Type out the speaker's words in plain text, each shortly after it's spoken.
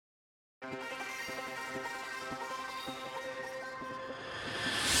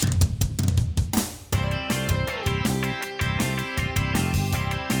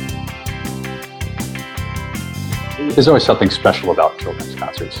There's always something special about children's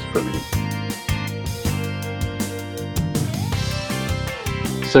concerts for me.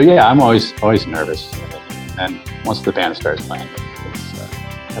 So yeah, I'm always nervous. And once the band starts playing,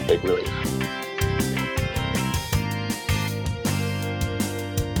 it's a big relief.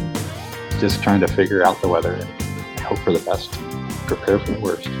 Just trying to figure out the weather and hope for the best and prepare for the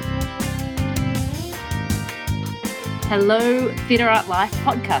worst. Hello, Theatre Art Life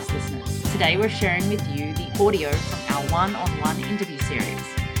podcast listeners. Today we're sharing with you the audio from our one-on-one interview series.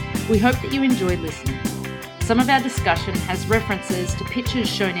 We hope that you enjoyed listening. Some of our discussion has references to pictures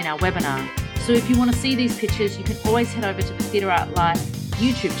shown in our webinar, so if you want to see these pictures, you can always head over to the Theatre Art Life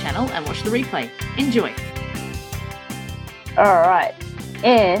YouTube channel and watch the replay. Enjoy. All right,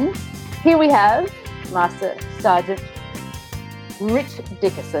 and here we have Master Sergeant Rich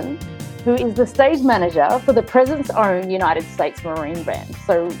Dickerson, who is the stage manager for the President's Own United States Marine Band.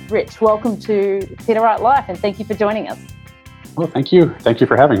 So, Rich, welcome to Theatre Art Life, and thank you for joining us. Well, thank you. Thank you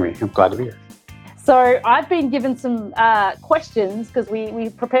for having me. I'm glad to be here. So, I've been given some questions because we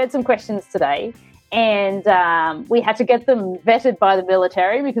prepared some questions today, and we had to get them vetted by the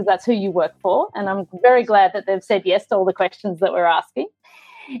military because that's who you work for. And I'm very glad that they've said yes to all the questions that we're asking.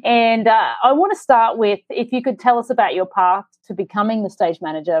 And I want to start with, if you could tell us about your path to becoming the stage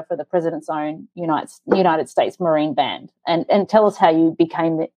manager for the President's Own United States Marine Band, and tell us how you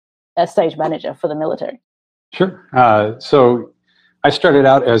became a stage manager for the military. Sure. So I started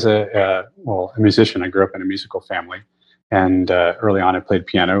out as a musician. I grew up in a musical family, and early on I played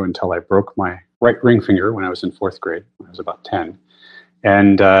piano until I broke my right ring finger when I was in fourth grade, when I was about 10.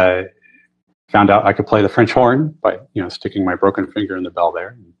 And found out I could play the French horn by sticking my broken finger in the bell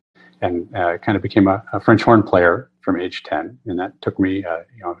there, and kind of became a French horn player from age 10. And that took me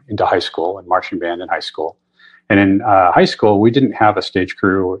into high school and marching band in high school. And in high school, we didn't have a stage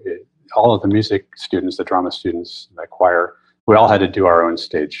crew. All of the music students, the drama students, the choir, we all had to do our own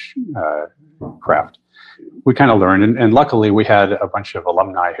stage craft. We kind of learned, and luckily we had a bunch of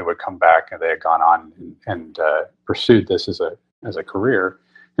alumni who would come back, and they had gone on and pursued this as a career.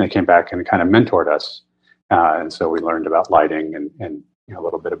 And they came back and kind of mentored us. And so we learned about lighting and a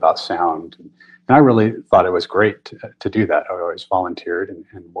little bit about sound. And I really thought it was great to do that. I always volunteered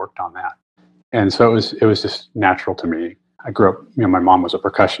and worked on that. And so it was just natural to me. I grew up, my mom was a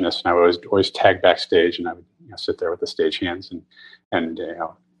percussionist, and I would always tag backstage, and I would sit there with the stage hands and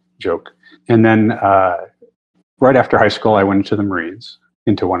joke. And then right after high school, I went into the Marines,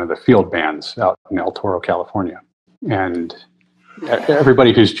 into one of the field bands out in El Toro, California. And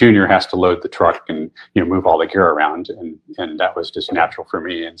everybody who's junior has to load the truck and move all the gear around, and that was just natural for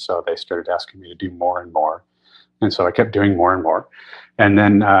me. And so they started asking me to do more and more, and so I kept doing more and more. And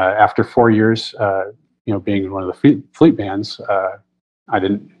then after 4 years, being in one of the fleet bands,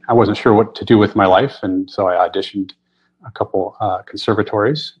 I wasn't sure what to do with my life, and so I auditioned a couple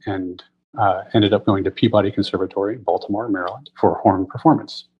conservatories and ended up going to Peabody Conservatory in Baltimore, Maryland, for horn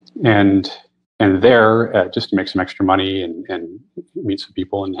performance. And there, just to make some extra money and meet some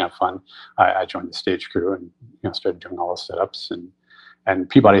people and have fun, I joined the stage crew and started doing all the setups. And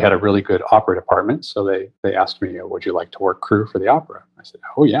Peabody had a really good opera department, so they asked me, would you like to work crew for the opera? I said,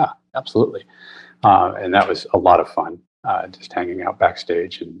 oh yeah, absolutely. And that was a lot of fun, just hanging out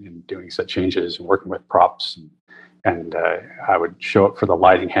backstage and doing set changes and working with props. And I would show up for the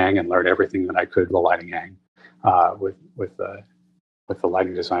lighting hang and learn everything that I could for the lighting hang with the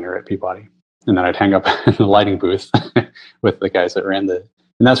lighting designer at Peabody. And then I'd hang up in the lighting booth with the guys that ran and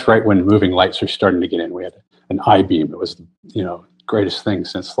that's right when moving lights were starting to get in. We had an I-beam. It was, greatest thing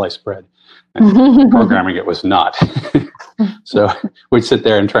since sliced bread. And programming it was not. So we'd sit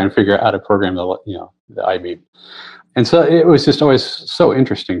there and try and figure out how to program the I-beam. And so it was just always so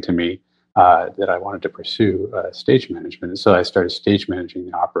interesting to me that I wanted to pursue stage management. And so I started stage managing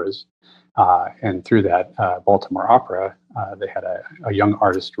the operas. And through that, Baltimore Opera, they had a young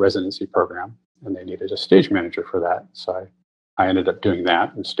artist residency program, and they needed a stage manager for that. So I ended up doing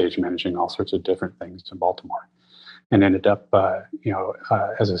that and stage managing all sorts of different things in Baltimore, and ended up,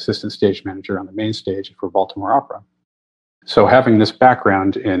 as assistant stage manager on the main stage for Baltimore Opera. So having this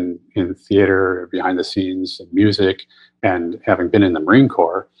background in theater, behind the scenes, and music, and having been in the Marine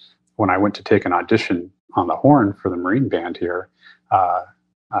Corps, when I went to take an audition on the horn for the Marine Band here,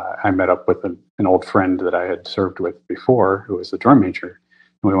 I met up with an old friend that I had served with before, who was the drum major.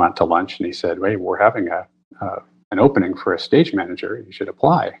 And we went to lunch, and he said, "Hey, we're having an opening for a stage manager. You should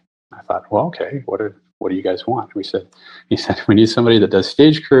apply." I thought, well, okay, what do you guys want? He said, we need somebody that does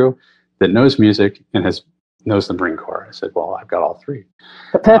stage crew, that knows music, and knows the Marine Corps. I said, well, I've got all three.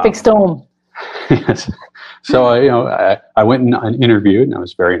 The perfect storm. Yes. So I went and interviewed, and I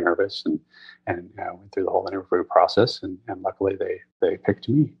was very nervous, and went through the whole interview process, and luckily they picked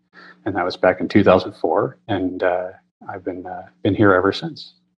me, and that was back in 2004, and I've been here ever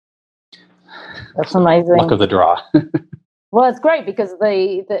since. That's amazing. Luck of the draw. Well, it's great because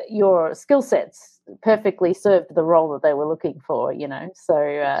your skill sets perfectly served the role that they were looking for,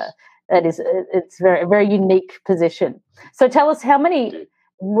 So it's a very unique position. So tell us, how many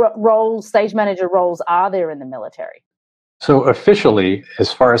stage manager roles are there in the military? So officially,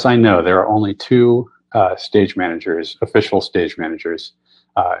 as far as I know, there are only 2 stage managers, official stage managers,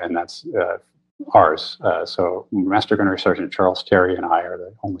 and that's ours. So Master Gunnery Sergeant Charles Terry and I are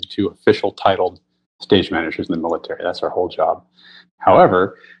the only 2 official titled stage managers in the military. That's our whole job.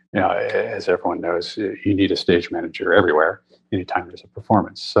 However, as everyone knows, you need a stage manager everywhere anytime there's a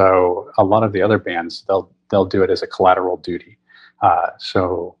performance. So a lot of the other bands, they'll do it as a collateral duty.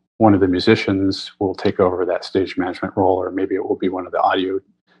 So one of the musicians will take over that stage management role, or maybe it will be one of the audio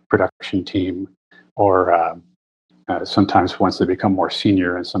production team, or sometimes once they become more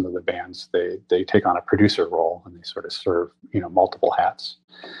senior in some of the bands, they take on a producer role and they sort of serve multiple hats.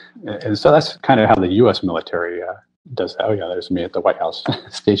 And so that's kind of how the U.S. military does that. Oh yeah, there's me at the White House,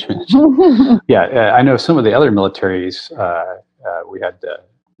 stage manager. Yeah, I know some of the other militaries. We had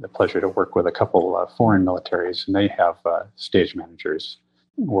the pleasure to work with a couple foreign militaries, and they have stage managers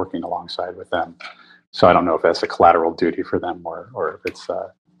working alongside with them. So I don't know if that's a collateral duty for them or if it's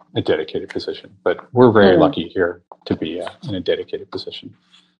a dedicated position. But we're very lucky here to be in a dedicated position.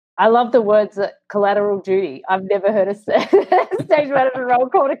 I love the words collateral duty. I've never heard a stage management role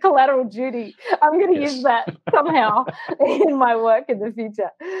called a collateral duty. I'm going to use that somehow in my work in the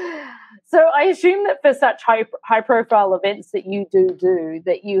future. So I assume that for such high profile events that you do,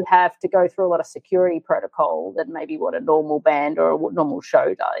 that you have to go through a lot of security protocol than maybe what a normal band or a normal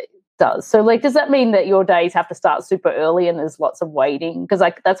show does. So does that mean that your days have to start super early and there's lots of waiting? Because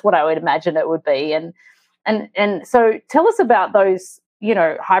that's what I would imagine it would be. And so tell us about those,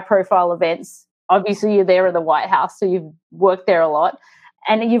 high profile events. Obviously you're there in the White House, so you've worked there a lot,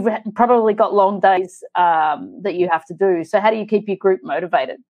 and you've probably got long days that you have to do. So how do you keep your group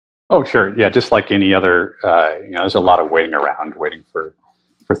motivated? Oh, sure. Yeah, just like any other, there's a lot of waiting around, waiting for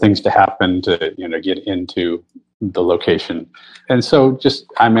things to happen to, get into the location. And so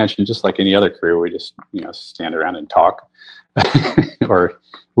I imagine just like any other career, we just, stand around and talk. Or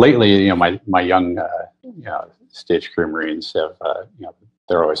lately, my young, stage crew Marines have,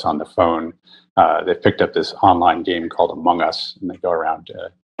 they're always on the phone. They've picked up this online game called Among Us, and they go around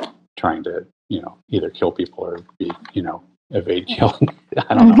trying to, either kill people or be, evade killing.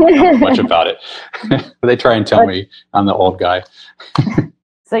 I don't know much about it. But they try and tell me I'm the old guy.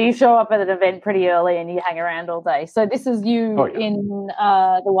 So you show up at an event pretty early and you hang around all day. So this is you in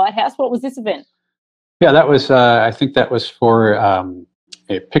the White House. What was this event? Yeah, that was, I think that was for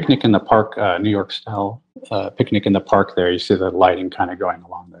a picnic in the park, New York style picnic in the park there. You see the lighting kind of going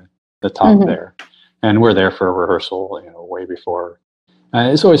along the top there. And we're there for a rehearsal, way before.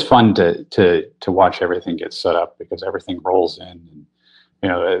 It's always fun to watch everything get set up because everything rolls in. And,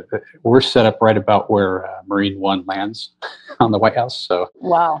 we're set up right about where Marine One lands on the White House. So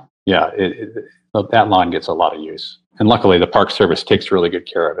wow, yeah, that lawn gets a lot of use, and luckily the Park Service takes really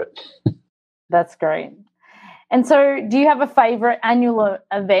good care of it. That's great. And so, do you have a favorite annual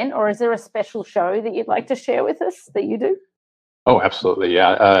event, or is there a special show that you'd like to share with us that you do? Oh, absolutely,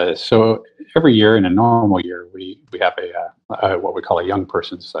 yeah. So every year, in a normal year, we have a what we call a young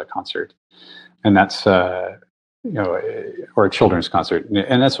person's concert, and that's or a children's concert,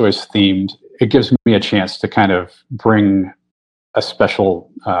 and that's always themed. It gives me a chance to kind of bring a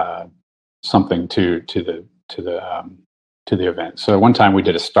special something to the event. So one time we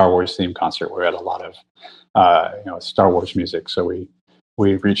did a Star Wars themed concert where we had a lot of Star Wars music. So we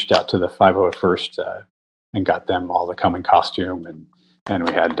reached out to the 501st and got them all to come in costume, and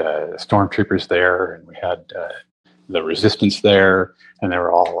we had stormtroopers there, and we had the Resistance there, and they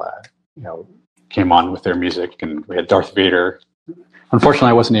were all came on with their music, and we had Darth Vader. Unfortunately,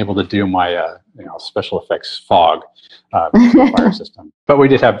 I wasn't able to do my special effects fog fire system, but we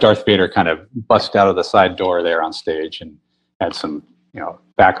did have Darth Vader kind of bust out of the side door there on stage, and had some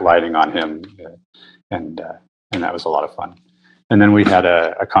backlighting on him, and that was a lot of fun. And then we had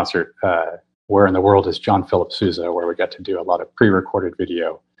a concert. Where in the World is John Philip Sousa, where we got to do a lot of pre-recorded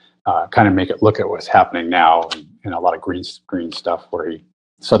video, kind of make it look at what's happening now, and a lot of green screen stuff where he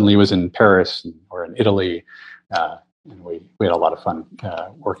suddenly was in Paris or in Italy, and we had a lot of fun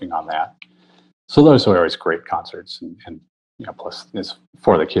working on that. So those are always great concerts, and plus it's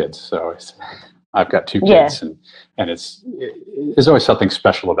for the kids. So I've got 2 kids, and there's always something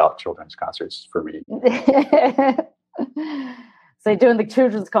special about children's concerts for me. So you're doing the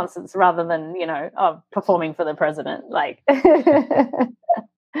children's concerts rather than, performing for the president. Like,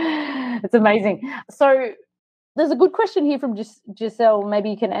 it's amazing. So there's a good question here from Giselle. Maybe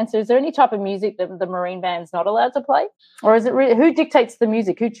you can answer. Is there any type of music that the Marine Band's not allowed to play? Or is it who dictates the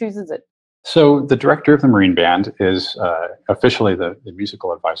music? Who chooses it? So the director of the Marine Band is officially the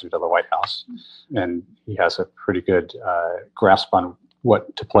musical advisor to the White House. And he has a pretty good grasp on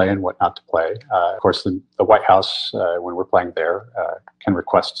what to play and what not to play. Of course, the White House, when we're playing there, can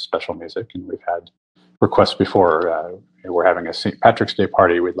request special music. And we've had requests before. We're having a St. Patrick's Day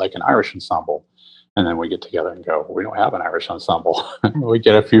party. We'd like an Irish ensemble. And then we get together and go, we don't have an Irish ensemble. We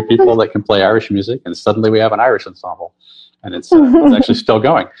get a few people that can play Irish music, and suddenly we have an Irish ensemble. And it's actually still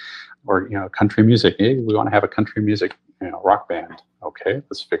going. Or, country music. Hey, we want to have a country music, rock band. Okay,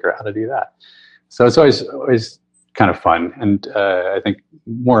 let's figure out how to do that. So it's always kind of fun. And I think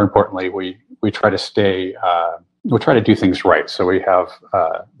more importantly, we try to we try to do things right. So we have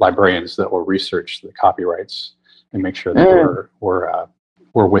librarians that will research the copyrights and make sure that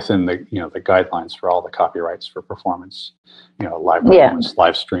we're within the the guidelines for all the copyrights for performance, live performance,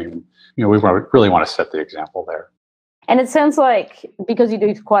 live stream. We really want to set the example there. And it sounds like, because you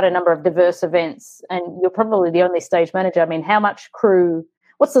do quite a number of diverse events and you're probably the only stage manager, I mean,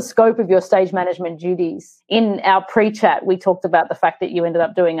 what's the scope of your stage management duties? In our pre-chat, we talked about the fact that you ended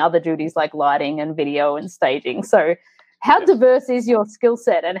up doing other duties like lighting and video and staging. So how diverse is your skill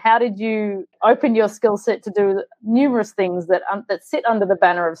set, and how did you open your skill set to do numerous things that sit under the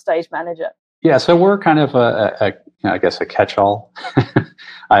banner of stage manager? Yeah, so we're kind of a catch-all.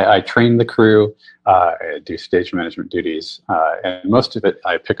 I train the crew, I do stage management duties, and most of it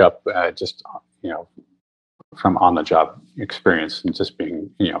I pick up just from on-the-job experience and just being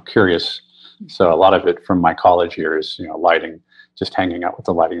curious. So a lot of it from my college years, lighting, just hanging out with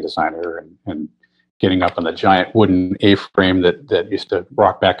the lighting designer and getting up on the giant wooden A-frame that used to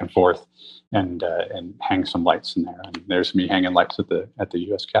rock back and forth and hang some lights in there. And there's me hanging lights at the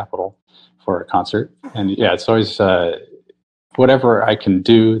U.S. Capitol for a concert. And yeah, it's always whatever I can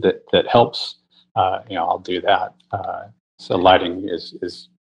do that helps. I'll do that. So lighting is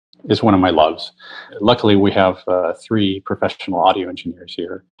one of my loves. Luckily, we have 3 professional audio engineers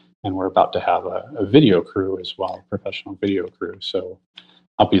here, and we're about to have a video crew as well, professional video crew. So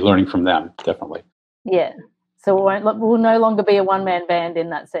I'll be learning from them, definitely. Yeah. So we'll no longer be a one-man band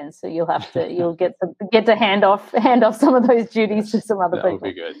in that sense. So you'll get to hand off some of those duties to some other people. That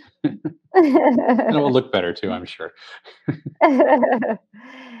would be good. And it will look better too, I'm sure.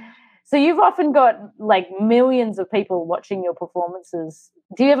 So you've often got like millions of people watching your performances.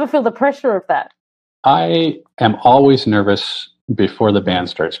 Do you ever feel the pressure of that? I am always nervous before the band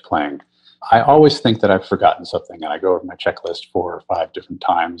starts playing. I always think that I've forgotten something, and I go over my checklist 4 or 5 different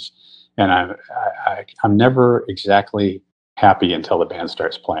times. And I'm never exactly happy until the band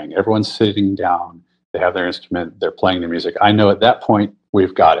starts playing. Everyone's sitting down. They have their instrument. They're playing the music. I know at that point,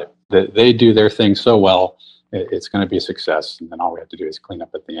 we've got it. They do their thing so well, it's going to be a success. And then all we have to do is clean up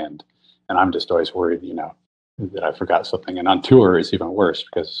at the end. And I'm just always worried, that I forgot something. And on tour, it's even worse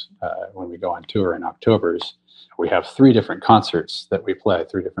because when we go on tour in October's, we have 3 different concerts that we play,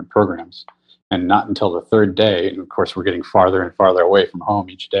 3 different programs. And not until the 3rd day, and of course, we're getting farther and farther away from home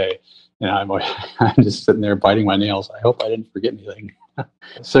each day. And I'm just sitting there biting my nails. I hope I didn't forget anything.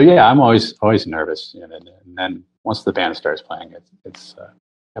 So yeah, I'm always nervous. And then once the band starts playing, it's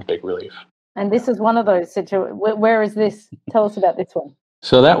a big relief. And this is one of those situations. Where is this? Tell us about this one.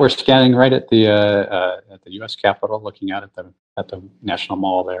 So that we're standing right at the U.S. Capitol, looking out at the National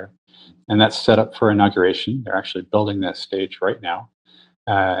Mall there, and that's set up for inauguration. They're actually building that stage right now.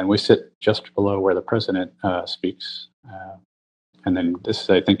 And we sit just below where the president speaks. And then this,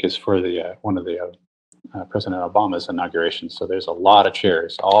 I think, is for one of the President Obama's inauguration. So there's a lot of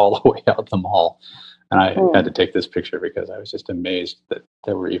chairs all the way out the mall. And I had to take this picture because I was just amazed that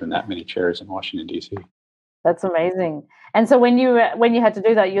there were even that many chairs in Washington, D.C. That's amazing. And so when you had to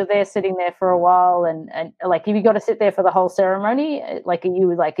do that, you're there sitting there for a while, and like, have you got to sit there for the whole ceremony? Like, are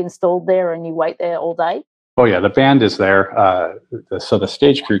you like installed there and you wait there all day? Oh yeah, the band is there. So the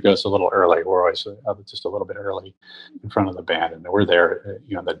stage crew goes a little early. We're always just a little bit early in front of the band, and we're there,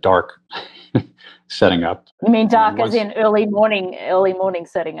 in the dark, setting up. You mean dark as in early morning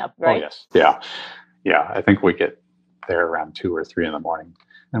setting up, right? Oh yes, yeah. I think we get there around 2 or 3 in the morning,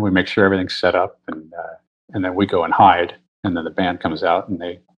 and we make sure everything's set up, and then we go and hide, and then the band comes out, and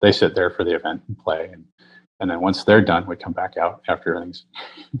they sit there for the event and play, and then once they're done, we come back out after everything's.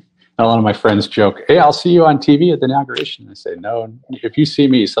 A lot of my friends joke, "Hey, I'll see you on TV at the inauguration." I say, "No, if you see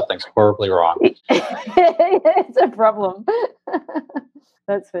me, something's horribly wrong." It's a problem.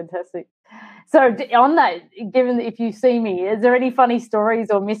 That's fantastic. So on that, given that if you see me, is there any funny stories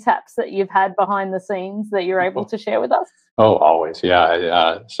or mishaps that you've had behind the scenes that you're able to share with us? Oh, always.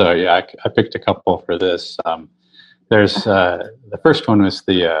 Yeah. I picked a couple for this. There's the first one was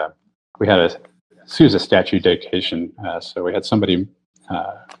we had a Sousa statue dedication. So we had somebody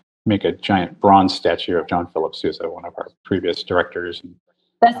make a giant bronze statue of John Philip Sousa, one of our previous directors.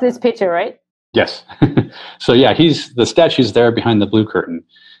 That's this picture, right? Yes. So yeah, the statue's there behind the blue curtain,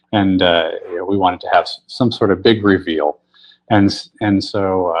 and we wanted to have some sort of big reveal, and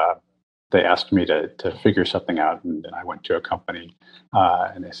so they asked me to figure something out, and then I went to a company,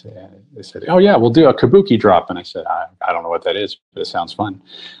 and they said, oh yeah, we'll do a kabuki drop, and I said, I don't know what that is, but it sounds fun.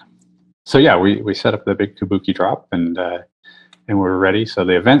 So yeah, we set up the big kabuki drop, and we're ready. So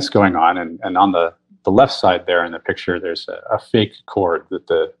the event's going on, and on the left side there in the picture, there's a fake cord that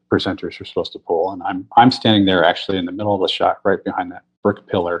the presenters are supposed to pull, and I'm standing there actually in the middle of the shot, right behind that brick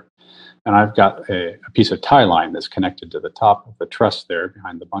pillar, and I've got a piece of tie line that's connected to the top of the truss there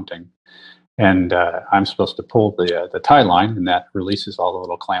behind the bunting, and I'm supposed to pull the tie line, and that releases all the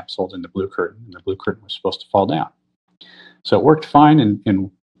little clamps holding the blue curtain, and the blue curtain was supposed to fall down. So it worked fine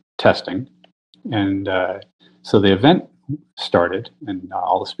in testing, and so the event started, and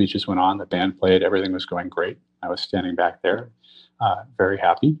all the speeches went on, the band played, everything was going great. I was standing back there, very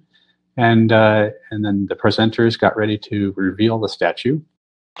happy. And then the presenters got ready to reveal the statue.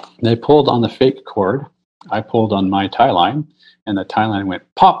 They pulled on the fake cord. I pulled on my tie line, and the tie line went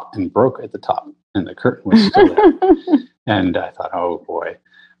pop and broke at the top, and the curtain was still there. And I thought, oh boy.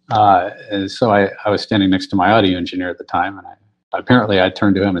 And so I was standing next to my audio engineer at the time, and I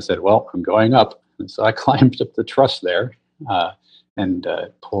turned to him and said, well, I'm going up. And so I climbed up the truss there, and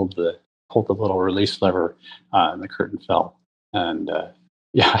pulled the little release lever, and the curtain fell. And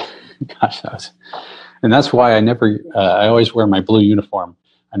yeah, gosh, and that's why I always wear my blue uniform.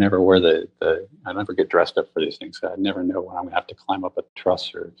 I never wear I never get dressed up for these things. I never know when I'm gonna have to climb up a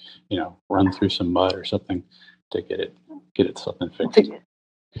truss or, run through some mud or something to get it something fixed.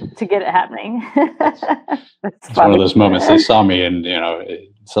 To get it happening. It's one of those moments they saw me and,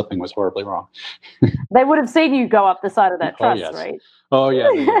 something was horribly wrong. They would have seen you go up the side of that truss, yes. right? Oh, yeah.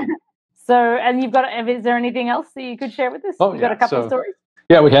 So, and is there anything else that you could share with us? Oh, You've got a couple of stories?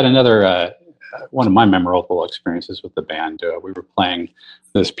 Yeah, we had another, one of my memorable experiences with the band. We were playing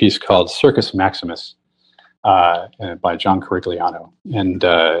this piece called Circus Maximus by John Corigliano. And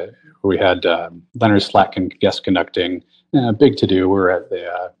we had Leonard Slatkin guest conducting. Big to do. We're at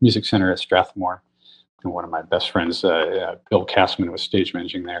the Music Center at Strathmore, and one of my best friends, Bill Castman, was stage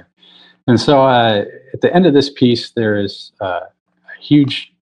managing there. And so at the end of this piece, there is a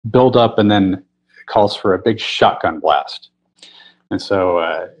huge build-up, and then it calls for a big shotgun blast. And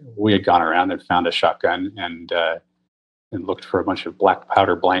so we had gone around and found a shotgun and looked for a bunch of black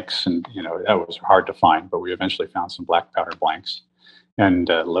powder blanks, and that was hard to find, but we eventually found some black powder blanks and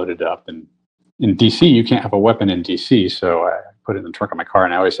loaded up. And in DC, you can't have a weapon in DC, so I put it in the trunk of my car,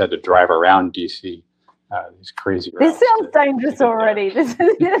 and I always had to drive around DC. These crazy routes. This sounds dangerous already. This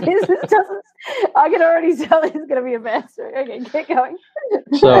doesn't. I can already tell it's going to be a mess. Okay, keep going.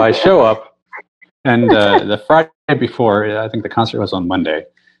 So I show up, and the Friday before, I think the concert was on Monday,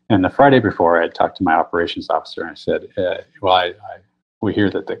 and the Friday before, I talked to my operations officer, and I said, we hear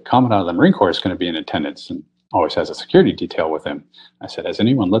that the Commandant of the Marine Corps is going to be in attendance, and always has a security detail with him. I said, has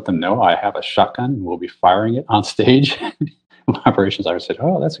anyone let them know I have a shotgun and we'll be firing it on stage? My operations officer said,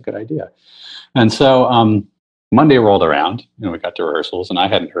 oh, that's a good idea. And so Monday rolled around, and we got to rehearsals, and I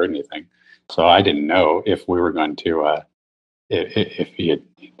hadn't heard anything. So I didn't know if we were going to, if he had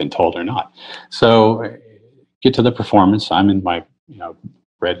been told or not. So get to the performance. I'm in my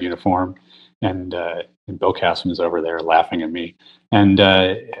red uniform, and Bill Castman is over there laughing at me. And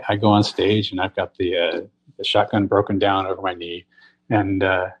I go on stage, and I've got the shotgun broken down over my knee, and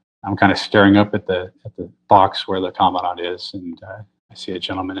I'm kind of staring up at the box where the Commandant is, and I see a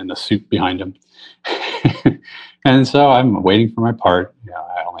gentleman in a suit behind him. And so I'm waiting for my part.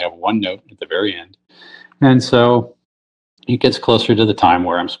 I only have one note at the very end. And so it gets closer to the time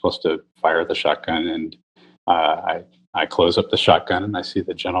where I'm supposed to fire the shotgun, and I close up the shotgun, and I see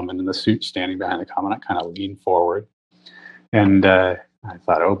the gentleman in the suit standing behind the Commandant kind of lean forward. And I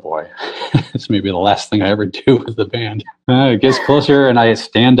thought, oh boy, this may be the last thing I ever do with the band. It gets closer, and I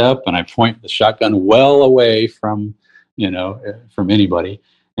stand up, and I point the shotgun well away from anybody.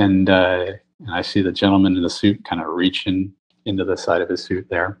 And I see the gentleman in the suit kind of reaching into the side of his suit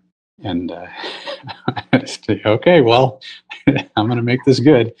there. And I say, okay, well, I'm going to make this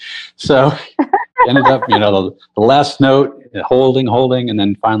good. So ended up, the last note, holding, and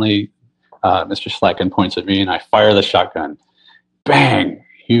then finally Mr. Slatkin points at me, and I fire the shotgun. Bang!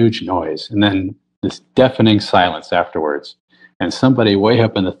 huge noise, and then this deafening silence afterwards. And somebody way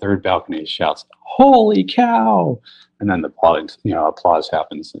up in the third balcony shouts, "Holy cow!" And then the applause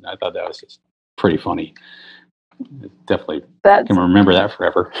happens. And I thought that was just pretty funny. Definitely can remember that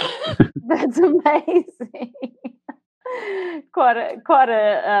forever. That's amazing. Quite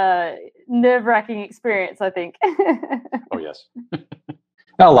a nerve-wracking experience, I think. Oh, yes.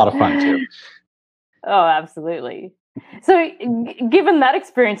 A lot of fun, too. Oh, absolutely. So given that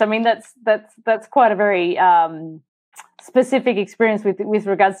experience, I mean, that's quite a very specific experience with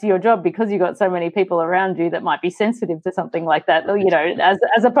regards to your job, because you've got so many people around you that might be sensitive to something like that,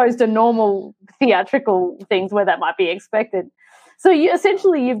 as opposed to normal theatrical things where that might be expected. So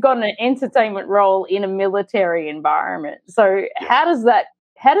you've got an entertainment role in a military environment. So how does that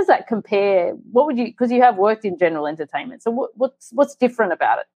compare? What would you, because you have worked in general entertainment, so what's different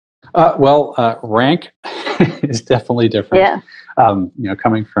about it? Rank is definitely different. Yeah.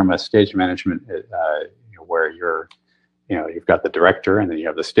 Coming from a stage management where you've got the director and then you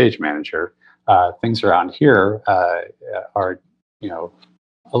have the stage manager. Things around here are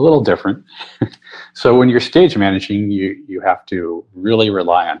a little different. So when you're stage managing, you have to really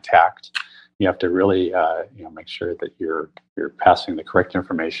rely on tact. You have to really make sure that you're passing the correct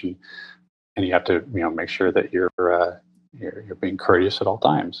information, and you have to make sure that you're being courteous at all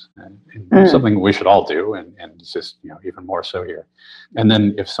times, and something we should all do, and it's just even more so here. And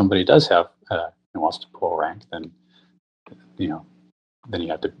then if somebody does have wants to pull rank, then you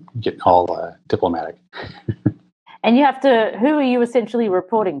have to get all diplomatic. And you have to, who are you essentially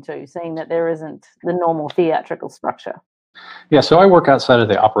reporting to, seeing that there isn't the normal theatrical structure? Yeah, so I work outside of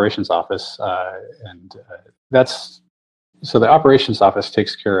the operations office, and so the operations office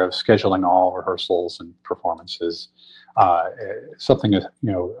takes care of scheduling all rehearsals and performances. Something a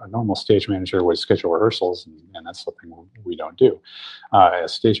normal stage manager would schedule rehearsals, and that's something we don't do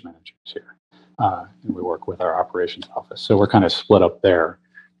as stage managers here. And we work with our operations office, so we're kind of split up there.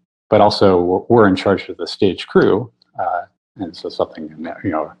 But also, we're in charge of the stage crew, and so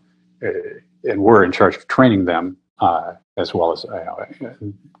and we're in charge of training them as well as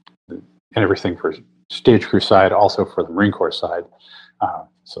and everything for stage crew side, also for the Marine Corps side.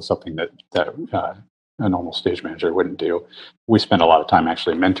 So something that a normal stage manager wouldn't do. We spend a lot of time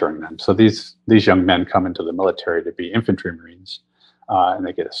actually mentoring them. So these young men come into the military to be infantry Marines, and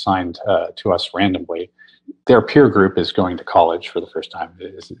they get assigned to us randomly. Their peer group is going to college for the first time.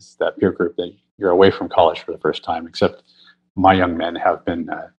 It's that peer group that you're away from college for the first time, except my young men have been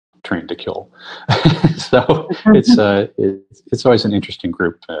trained to kill. So it's always an interesting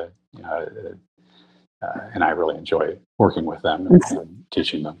group, and I really enjoy working with them and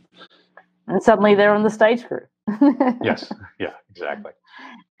teaching them. And suddenly they're on the stage crew. Yes, yeah, exactly.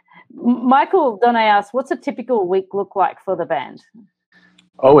 Michael Donay asks, what's a typical week look like for the band?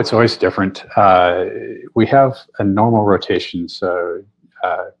 Oh, it's always different. We have a normal rotation, so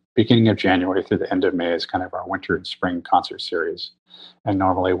beginning of January through the end of May is kind of our winter and spring concert series. And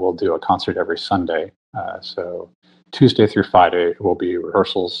normally we'll do a concert every Sunday. So Tuesday through Friday will be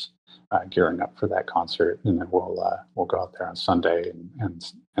rehearsals, gearing up for that concert, and then we'll go out there on Sunday and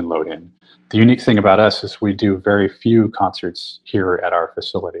load in. The unique thing about us is we do very few concerts here at our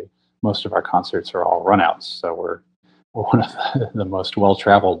facility. Most of our concerts are all runouts, so we're one of the most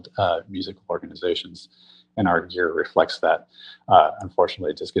well-traveled musical organizations, and our gear reflects that.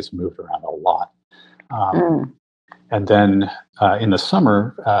 Unfortunately, it just gets moved around a lot. And then in the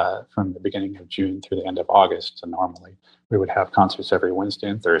summer, from the beginning of June through the end of August, normally we would have concerts every Wednesday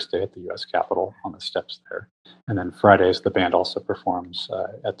and Thursday at the U.S. Capitol on the steps there. And then Fridays, the band also performs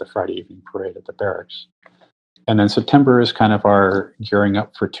at the Friday evening parade at the barracks. And then September is kind of our gearing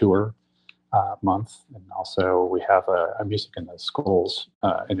up for tour month. And also we have a Music in the Schools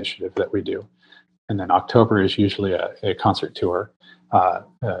initiative that we do. And then October is usually a concert tour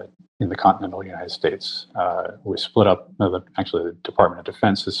in the continental United States. We split up, actually the Department of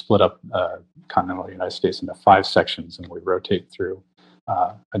Defense has split up continental United States into 5 sections, and we rotate through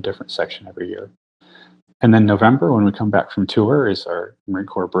a different section every year. And then November, when we come back from tour, is our Marine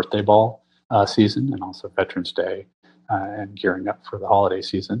Corps birthday ball season, and also Veterans Day, and gearing up for the holiday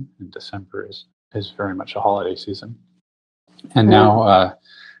season. And December is very much a holiday season. And now,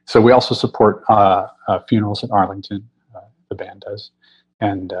 so we also support funerals in Arlington, the band does,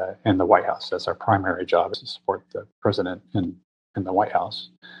 and the White House. That's our primary job, is to support the president in the White House.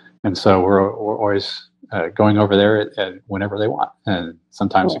 And so we're always going over there whenever they want. And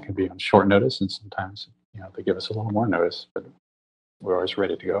sometimes it can be on short notice, and sometimes they give us a little more notice, but we're always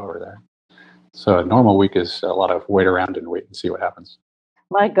ready to go over there. So a normal week is a lot of wait around and wait and see what happens.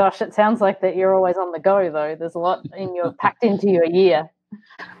 My gosh, it sounds like that you're always on the go, though. There's a lot packed into your year.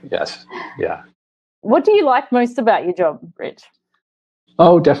 Yes. Yeah. What do you like most about your job, Rich?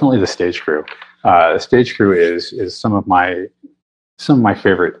 Oh, definitely the stage crew. The stage crew is some of my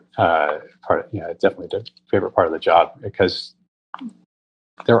favorite part. Yeah, definitely the favorite part of the job, because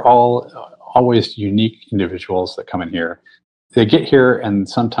they're all always unique individuals that come in here. They get here and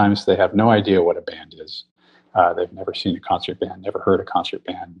sometimes they have no idea what a band is. They've never seen a concert band, never heard a concert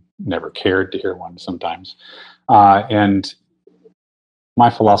band, never cared to hear one sometimes. And my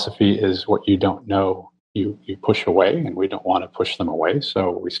philosophy is, what you don't know, you push away, and we don't want to push them away.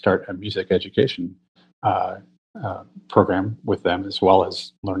 So we start a music education program with them, as well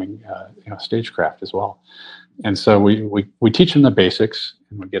as learning stagecraft as well. And so we teach them the basics,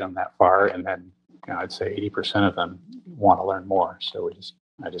 and we get them that far, and then I'd say 80% of them want to learn more. So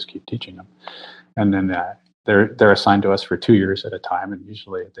I just keep teaching them, and then they're assigned to us for 2 years at a time, and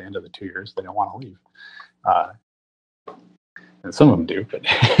usually at the end of the 2 years they don't want to leave. And some of them do, but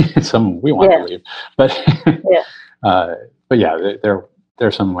some we want to leave. But but yeah,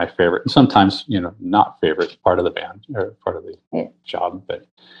 they're some of my favorite, and sometimes not favorite part of the band or part of the job. But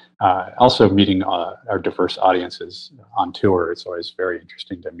also meeting our diverse audiences on tour, it's always very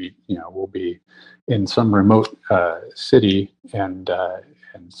interesting to meet. We'll be in some remote city, and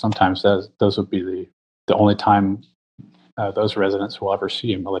sometimes those will be the only time those residents will ever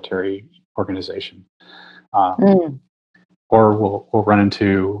see a military organization. Or we'll run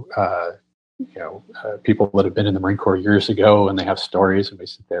into people that have been in the Marine Corps years ago, and they have stories, and we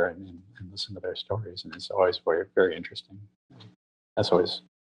sit there and listen to their stories, and it's always very, very interesting. That's always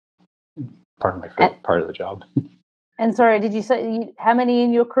part of my favorite part of the job. And sorry, did you say how many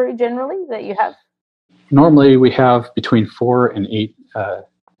in your crew generally that you have? Normally we have between 4 and 8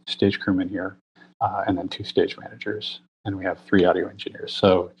 stage crewmen here, and then 2 stage managers, and we have 3 audio engineers.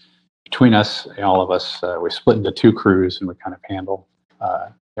 So between us, all of us, we split into 2 crews, and we kind of handle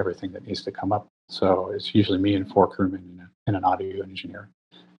everything that needs to come up. So it's usually me and 4 crewmen and an audio engineer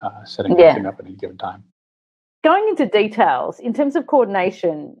setting everything up at any given time. Going into details, in terms of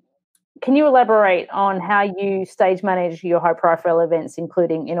coordination, can you elaborate on how you stage manage your high-profile events,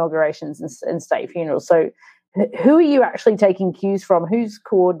 including inaugurations and state funerals? So who are you actually taking cues from? Who's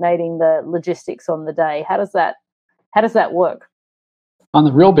coordinating the logistics on the day? How does that work? On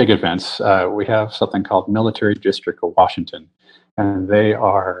the real big events, we have something called Military District of Washington, and they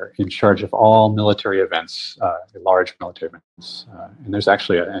are in charge of all military events, large military events. And there's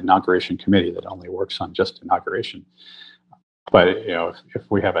actually an inauguration committee that only works on just inauguration. But if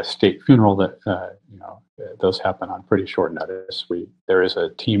we have a state funeral, that those happen on pretty short notice. There is a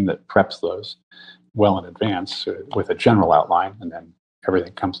team that preps those well in advance with a general outline, and then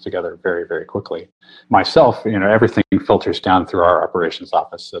everything comes together very, very quickly. Myself, everything filters down through our operations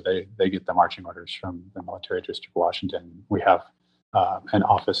office, so they get the marching orders from the Military District of Washington. We have an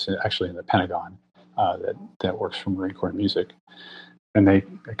office actually in the Pentagon that works for Marine Corps Music, and they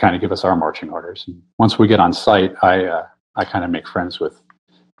kind of give us our marching orders. And once we get on site, I kind of make friends with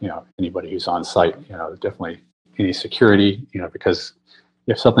anybody who's on site. Definitely any security, because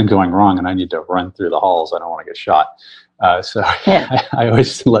if something's going wrong and I need to run through the halls, I don't want to get shot. So I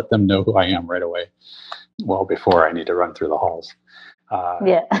always let them know who I am right away, well before I need to run through the halls.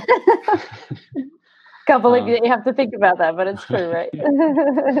 Can't believe you have to think about that, but it's true, right?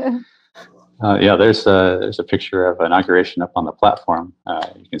 There's a picture of inauguration up on the platform.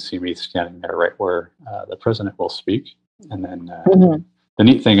 You can see me standing there right where the president will speak. And then the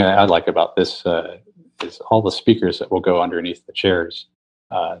neat thing I like about this is all the speakers that will go underneath the chairs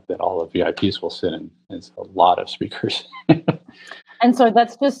that all the VIPs will sit in. It's a lot of speakers. And so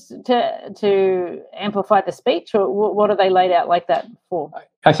that's just to amplify the speech, or what are they laid out like that for?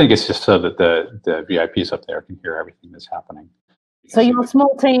 I think it's just so that the VIPs up there can hear everything that's happening. So your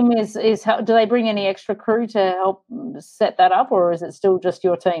small team is do they bring any extra crew to help set that up, or is it still just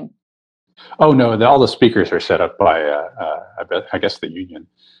your team? Oh no, all the speakers are set up by I guess the union.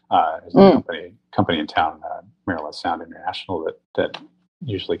 There's a company in town, Maryland Sound International, that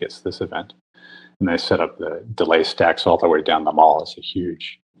usually gets this event, and they set up the delay stacks all the way down the mall. It's a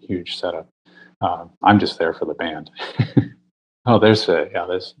huge setup. I'm just there for the band. Oh, there's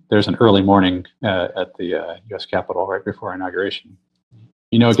an early morning at the U.S. Capitol right before inauguration.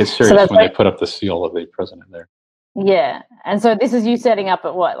 It gets serious when they put up the seal of the president there. Yeah, and so this is you setting up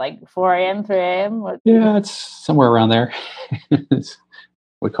at what, like 4 a.m., 3 a.m.? Yeah, it's somewhere around there.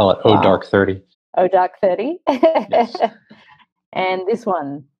 We call it Dark 30. Dark 30. Yes. And this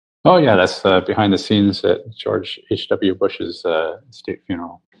one. Oh yeah, that's behind the scenes at George H.W. Bush's state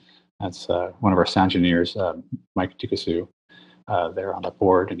funeral. That's one of our sound engineers, Mike Dukasu. There on the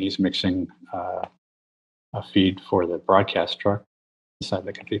board, and he's mixing a feed for the broadcast truck. inside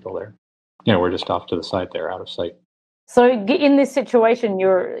the cathedral there. Yeah, we're just off to the side there, out of sight. So in this situation,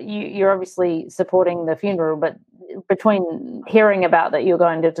 you're obviously supporting the funeral, but between hearing about that you're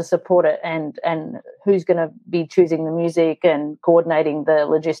going to support it and who's going to be choosing the music and coordinating the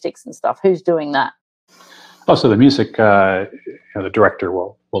logistics and stuff, who's doing that? Oh, so the music, the director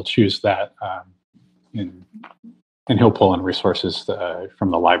will choose that, and he'll pull in resources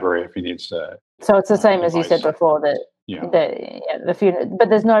from the library if he needs. So it's the same as you said before, that the funeral, but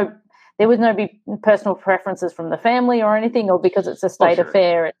there was no personal preferences from the family or anything, or because it's a state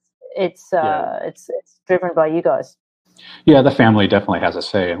affair, it's driven by you guys. Yeah, the family definitely has a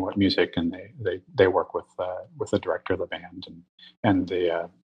say in what music, and they work with the director of the band and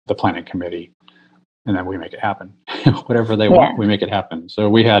the planning committee, and then we make it happen. Whatever they want, we make it happen. So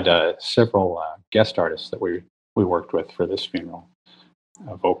we had several guest artists that we worked with for this funeral,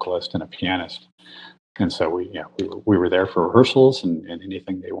 a vocalist and a pianist. And so we were there for rehearsals, and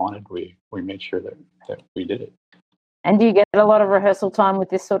anything they wanted, we made sure that we did it. And do you get a lot of rehearsal time with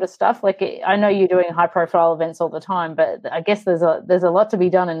this sort of stuff? Like, I know you're doing high profile events all the time, but I guess there's a lot to be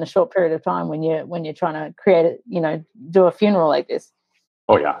done in a short period of time when you're trying to create it, do a funeral like this.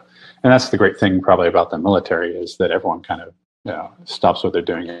 Oh yeah, and that's the great thing probably about the military, is that everyone kind of stops what they're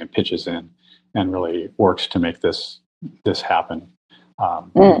doing and pitches in and really works to make this happen,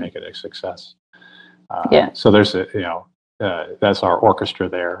 and make it a success. So there's that's our orchestra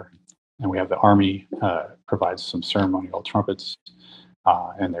there, and we have the Army provides some ceremonial trumpets,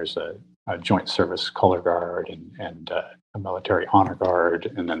 and there's a joint service color guard and a military honor guard,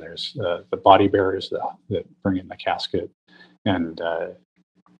 and then there's the body bearers that bring in the casket, and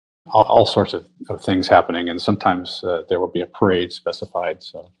all sorts of things happening. And sometimes there will be a parade specified,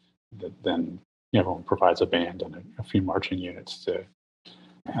 so then everyone provides a band and a few marching units to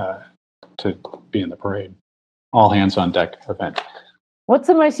be in the parade. All hands on deck event. What's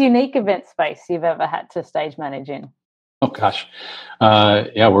the most unique event space you've ever had to stage manage in? Oh gosh,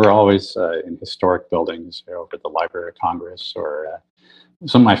 we're always in historic buildings, over at the Library of Congress, or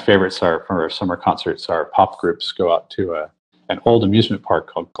some of my favorites are for summer concerts. Our pop groups go out to an old amusement park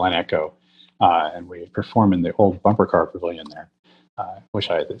called Glen Echo, and we perform in the old bumper car pavilion there, which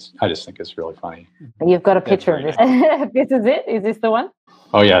I just think is really funny. You've got a picture of this. This is it? Is this the one?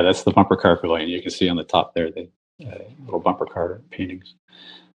 Oh yeah, that's the bumper car pavilion. You can see on the top there the little bumper car paintings.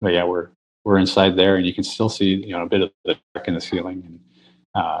 But yeah, we're inside there, and you can still see a bit of the dark in the ceiling.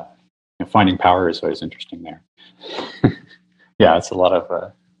 And finding power is always interesting there. Yeah, it's a lot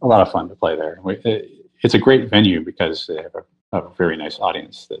of fun to play there. It's a great venue because they have a very nice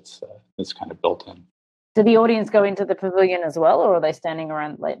audience that's kind of built in. Do the audience go into the pavilion as well, or are they standing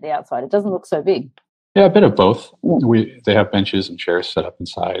around the outside? It doesn't look so big. Yeah, a bit of both. They have benches and chairs set up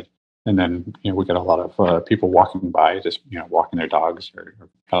inside, and then we get a lot of people walking by, just walking their dogs or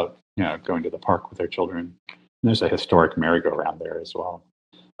out, going to the park with their children. And there's a historic merry-go-round there as well,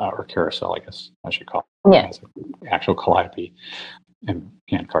 or carousel, I guess I should call it. Yeah, it's an actual calliope and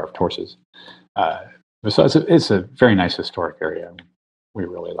hand-carved horses. So it's a very nice historic area. We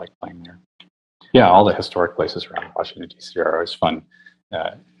really like playing there. Yeah, all the historic places around Washington, D.C. are always fun.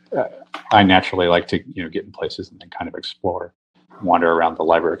 I naturally like to get in places and then kind of explore, wander around the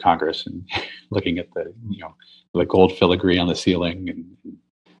Library of Congress and looking at the gold filigree on the ceiling and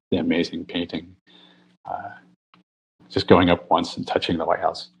the amazing painting. Just going up once and touching the White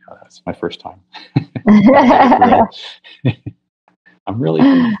House. That's my first time. I'm really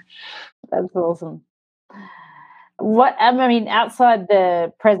cool. That's awesome. Outside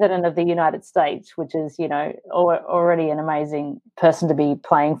the President of the United States, which is, already an amazing person to be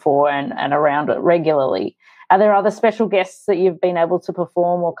playing for and around it regularly, are there other special guests that you've been able to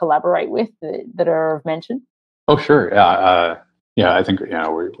perform or collaborate with that are of mention? Oh, sure. I think,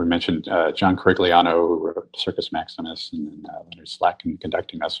 we mentioned John Corigliano, who wrote Circus Maximus, and then Leonard Slatkin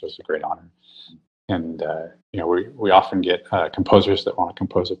conducting us was a great honor. And, we often get composers that want to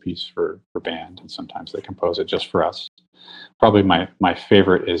compose a piece for band, and sometimes they compose it just for us. Probably my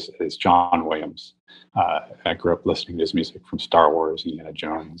favorite is John Williams. I grew up listening to his music from Star Wars, Indiana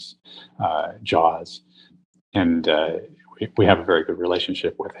Jones, Jaws. And we have a very good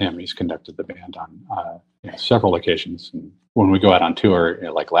relationship with him. He's conducted the band on several occasions. And when we go out on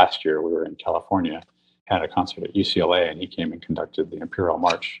tour, like last year, we were in California, had a concert at UCLA, and he came and conducted the Imperial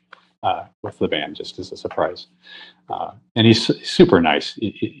March with the band just as a surprise. And he's super nice.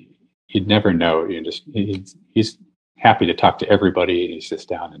 You'd never know. He's happy to talk to everybody, and he sits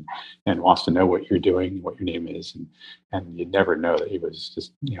down and wants to know what you're doing, what your name is, and you'd never know that he was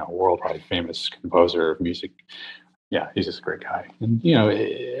just a worldwide famous composer of music. Yeah, he's just a great guy. And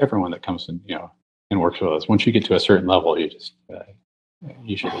everyone that comes and works with us, once you get to a certain level, you just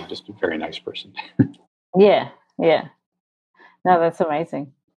usually just a very nice person. Yeah. No, that's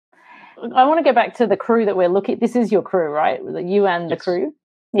amazing. I want to go back to the crew that we're looking. This is your crew, right? You and the crew.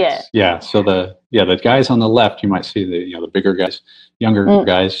 Yeah. Yeah. So the guys on the left, you might see the bigger guys, younger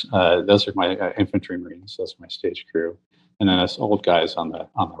guys. Those are my infantry Marines. Those are my stage crew, and then us old guys on the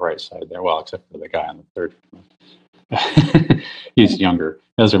right side there. Well, except for the guy on the third. He's younger.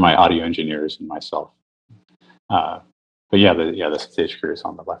 Those are my audio engineers and myself. But the stage crew is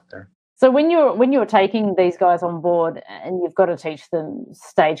on the left there. So when you're taking these guys on board, and you've got to teach them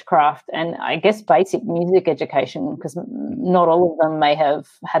stagecraft and I guess basic music education, because not all of them may have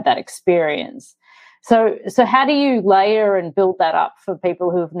had that experience. So how do you layer and build that up for people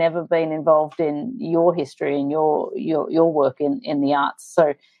who have never been involved in your history and your work in the arts?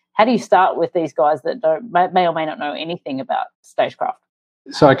 So how do you start with these guys that may or may not know anything about stagecraft?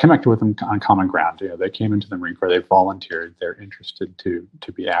 So I connected with them on common ground. They came into the Marine Corps. They volunteered. They're interested to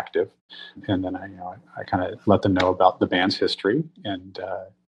be active, and then I kind of let them know about the band's history and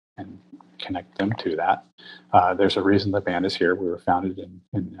connect them to that. There's a reason the band is here. We were founded in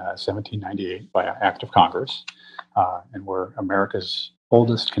 1798 by an act of Congress, and we're America's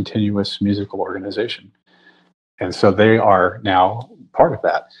oldest continuous musical organization. And so they are now part of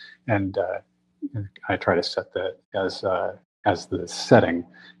that. And I try to set that as the setting,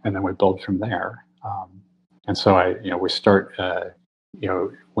 and then we build from there. And so we start.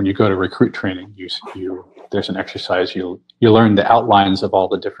 When you go to recruit training, there's an exercise. You learn the outlines of all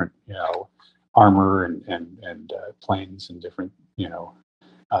the different armor and planes and different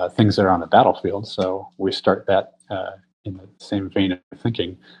things that are on the battlefield. So we start that in the same vein of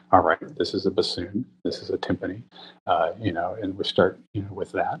thinking. All right, this is a bassoon, this is a timpani, and we start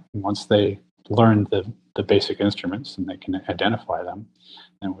with that. And once they learn the basic instruments and they can identify them,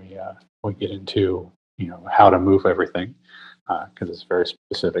 and we get into how to move everything, because it's very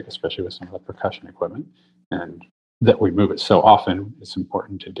specific, especially with some of the percussion equipment, and that we move it so often, it's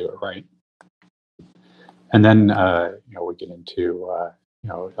important to do it right. And then we get into a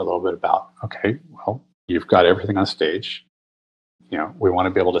little bit about, okay, well, you've got everything on stage, we want to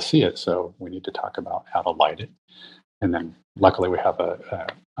be able to see it, so we need to talk about how to light it. And then luckily we have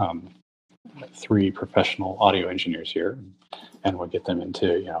three professional audio engineers here, and we'll get them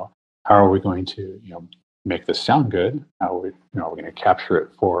into how are we going to make this sound good? How are we going to capture it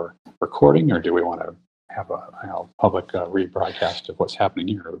for recording, or do we want to have a public rebroadcast of what's happening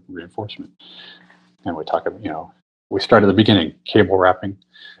here, or reinforcement? And we talk about we start at the beginning, cable wrapping,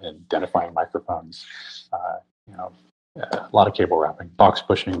 identifying microphones, a lot of cable wrapping, box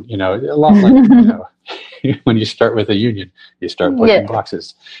pushing, a lot like when you start with a union, you start pushing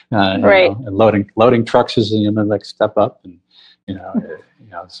boxes, right? And loading trucks is the next step up, and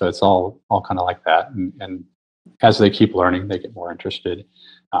so it's all kind of like that. And as they keep learning, they get more interested.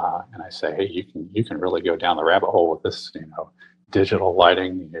 And I say, hey, you can really go down the rabbit hole with this, digital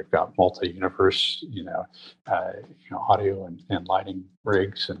lighting. You've got multi-universe, audio and lighting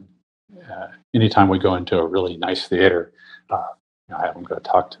rigs. And anytime we go into a really nice theater, I have them go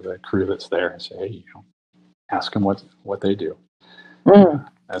talk to the crew that's there and say, hey, ask them what they do.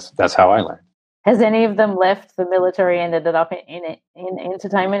 That's how I learn. Has any of them left the military and ended up in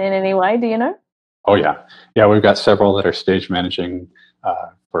entertainment in any way? Do you know? Oh yeah. We've got several that are stage managing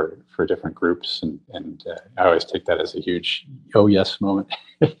for different groups, and I always take that as a huge oh yes moment.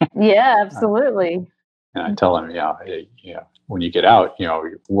 Yeah, absolutely. And I tell them, hey, when you get out,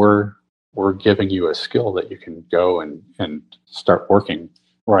 we're giving you a skill that you can go and start working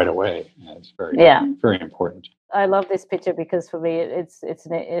right away. And it's very important. I love this picture because for me, it's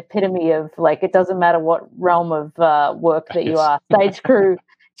an epitome of it doesn't matter what realm of work that you are. Stage crew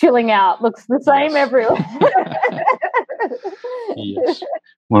chilling out looks the same everywhere. Yes.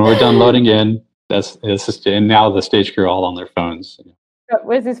 When we're done loading in, and now the stage crew all on their phones.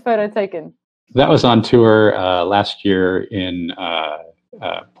 Where's this photo taken? That was on tour last year in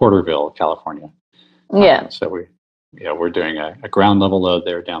Porterville, California. Yeah. So we're doing a ground level load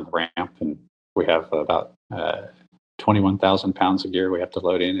there down the ramp, and we have about 21,000 pounds of gear we have to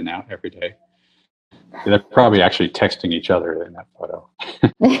load in and out every day. They're probably actually texting each other in that photo.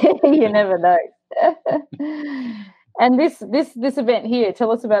 You never know. And this event here,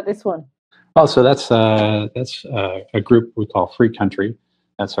 tell us about this one. Oh, so that's a group we call Free Country.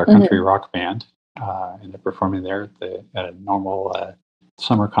 That's our country rock band, and they're performing there at a normal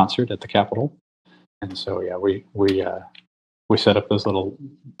summer concert at the Capitol. And so we set up those little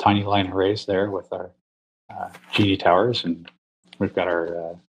tiny line arrays there with our Genie towers, and we've got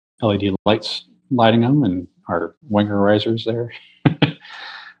our LED lights lighting them, and our winger risers there.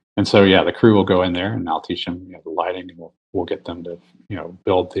 And so, yeah, the crew will go in there, and I'll teach them, the lighting, and we'll get them to,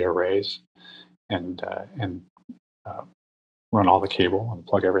 build the arrays and run all the cable and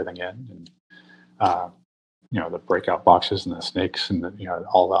plug everything in, and the breakout boxes and the snakes and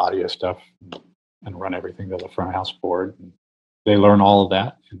all the audio stuff, and run everything to the front house board. And they learn all of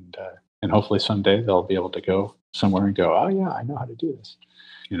that, and hopefully someday they'll be able to go somewhere and go, oh yeah, I know how to do this.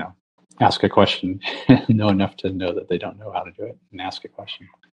 Ask a question, know enough to know that they don't know how to do it, and ask a question.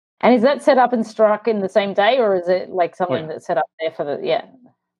 And is that set up and struck in the same day, or is it like something that's set up there for the,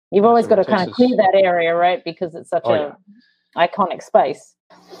 You've always got to kind of clear that area, right? Because it's such a iconic space.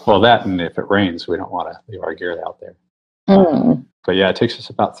 Well, that, and if it rains, we don't want to leave our gear out there. But yeah, it takes us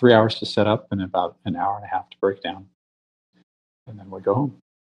about 3 hours to set up and about an hour and a half to break down. And then we go home.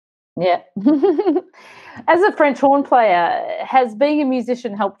 Yeah. As a French horn player, has being a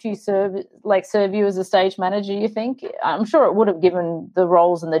musician helped you serve you as a stage manager, you think? I'm sure it would have, given the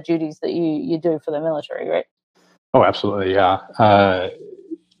roles and the duties that you do for the military, right? Oh, absolutely, yeah.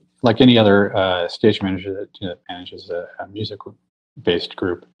 Like any other stage manager that manages a music-based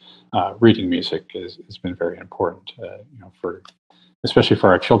group, reading music has been very important, especially for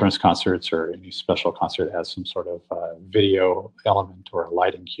our children's concerts or any special concert that has some sort of video element or a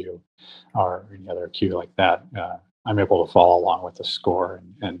lighting cue or any other cue like that. I'm able to follow along with the score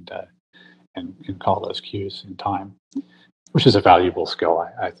and call those cues in time, which is a valuable skill,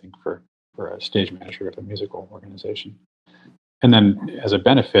 I think, for a stage manager of a musical organization. And then, as a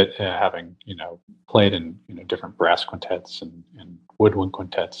benefit, having played in different brass quintets and woodwind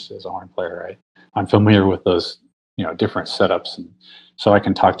quintets as a horn player, I'm familiar with those different setups, and so I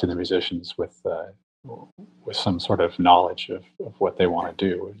can talk to the musicians with some sort of knowledge of what they want to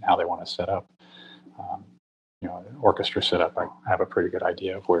do and how they want to set up. An orchestra setup, I have a pretty good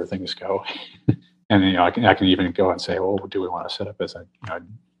idea of where things go, and I can even go and say, well, do we want to set up as a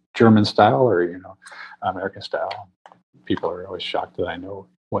German style or American style? People are always shocked that I know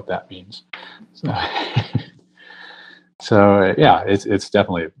what that means. So yeah, it's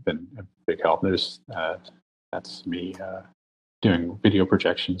definitely been a big help. That's me doing video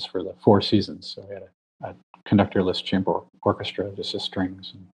projections for the Four Seasons. So we had a conductorless chamber orchestra, just the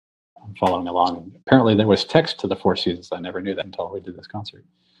strings, and I'm following along. And apparently there was text to the Four Seasons. I never knew that until we did this concert.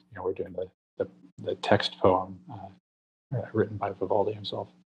 We're doing the text poem written by Vivaldi himself.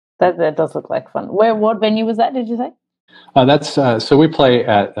 That does look like fun. What venue was that, did you say? That's so we play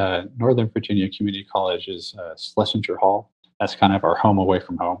at Northern Virginia Community College's Schlesinger Hall. That's kind of our home away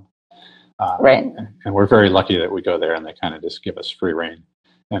from home. Right. And we're very lucky that we go there and they kind of just give us free reign.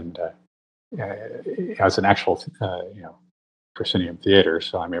 And as an actual, proscenium theater,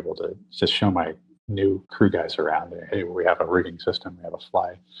 so I'm able to just show my new crew guys around. Hey, we have a rigging system, we have a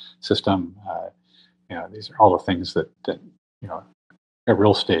fly system. These are all the things that a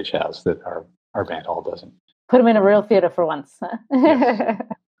real stage has that our band hall doesn't. Put them in a real theater for once. Yes.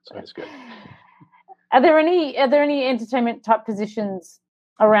 So it's good. Are there any entertainment type positions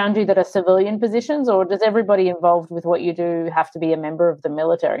around you that are civilian positions, or does everybody involved with what you do have to be a member of the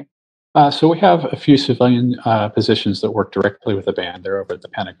military? So we have a few civilian positions that work directly with the band. They're over at the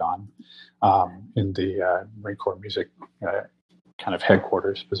Pentagon in the Marine Corps Music kind of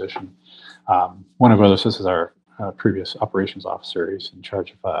headquarters position. One of those is our previous operations officer. He's in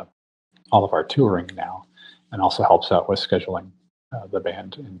charge of all of our touring now, and also helps out with scheduling the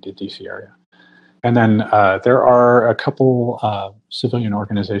band in the DC area. And then there are a couple civilian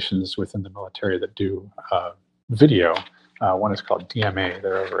organizations within the military that do video. One is called DMA.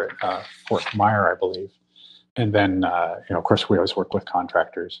 They're over at Fort Myer, I believe. And then, of course, we always work with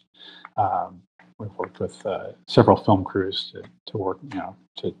contractors. We've worked with several film crews to work,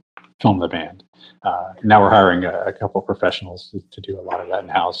 to film the band. Now we're hiring a couple professionals to do a lot of that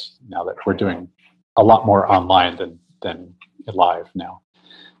in-house, now that we're doing a lot more online than live now.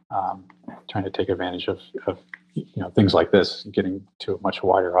 Trying to take advantage of things like this, getting to a much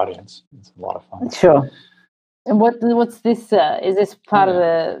wider audience. It's a lot of fun. Sure. And what's this? Is this part of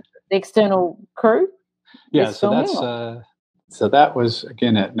the external crew? Yeah. So that was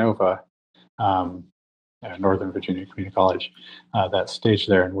again at Nova, Northern Virginia Community College. That stage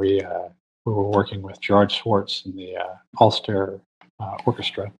there, and we were working with George Schwartz in the All-Star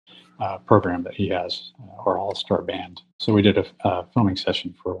Orchestra program that he has, or All-Star Band. So we did a filming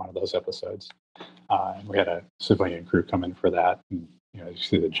session for one of those episodes, and we had a civilian crew come in for that. And you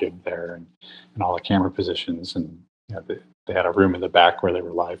see the jib there and all the camera positions, and they had a room in the back where they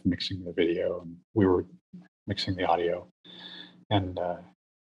were live mixing the video, and we were mixing the audio. And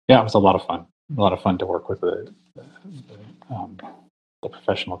it was a lot of fun. A lot of fun to work with the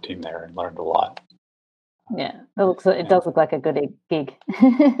professional team there, and learned a lot. Yeah, it does look like a good gig.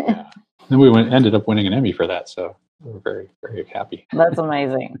 Yeah. And we ended up winning an Emmy for that, so we're very, very happy. That's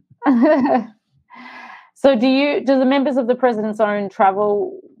amazing. So do the members of the President's Own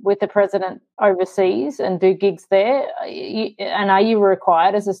travel with the president overseas and do gigs there? And are you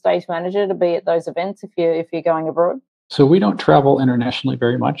required as a stage manager to be at those events if you're going abroad? So we don't travel internationally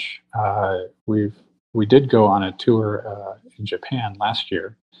very much. We did go on a tour in Japan last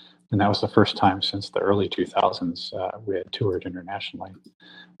year, and that was the first time since the early 2000s we had toured internationally.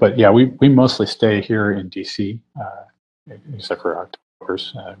 But yeah, we mostly stay here in DC, except for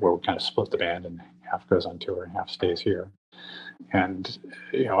October's, where we kind of split the band and half goes on tour and half stays here. And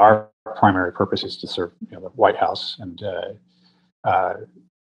our primary purpose is to serve the White House, and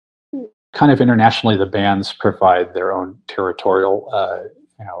kind of internationally, the bands provide their own territorial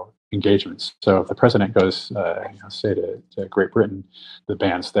engagements. So if the president goes, say to Great Britain, the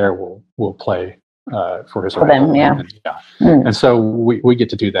bands there will play for his them, yeah. And so we get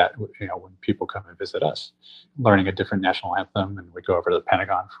to do that, when people come and visit us, learning a different national anthem, and we go over to the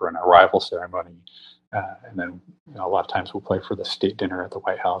Pentagon for an arrival ceremony, and then a lot of times we'll play for the state dinner at the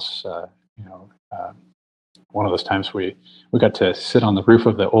White House. One of those times we got to sit on the roof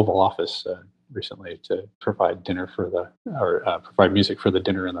of the Oval Office recently to provide provide music for the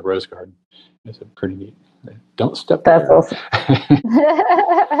dinner in the Rose Garden. It's a pretty neat. Don't step. That's awesome.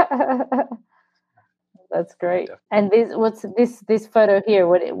 That's great. And what's this photo here?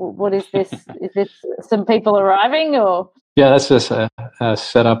 What is this? Is this some people arriving or? Yeah, that's just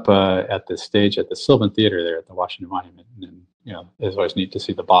set up at the stage at the Sylvan Theater there at the Washington Monument, and it's always neat to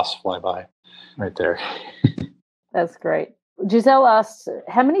see the boss fly by right there. That's great. Giselle asked,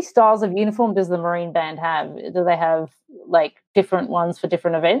 how many styles of uniform does the Marine Band have? Do they have like different ones for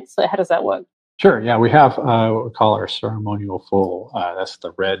different events? So how does that work? Sure. Yeah, we have what we call our ceremonial full. That's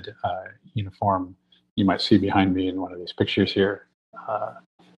the red uniform you might see behind me in one of these pictures here,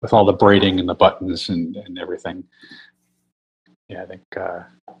 with all the braiding and the buttons and everything. Yeah, I think.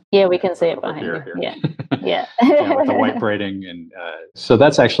 Yeah, we can see it behind you. Yeah, yeah. Yeah, with the white braiding, and so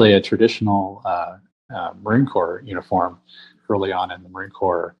that's actually a traditional Marine Corps uniform. Early on in the Marine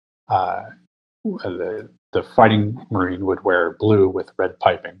Corps, the fighting Marine would wear blue with red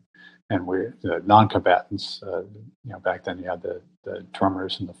piping, and the non-combatants. Back then you had the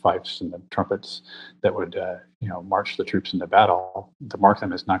drummers and the fifes and the trumpets that would march the troops into battle. To mark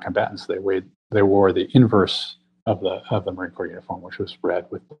them as non-combatants, they wore the inverse of the Marine Corps uniform, which was red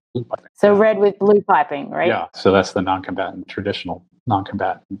with blue piping. So red with blue piping, right? Yeah. So that's the traditional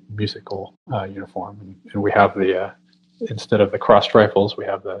non-combatant musical uniform, and we have the instead of the crossed rifles, we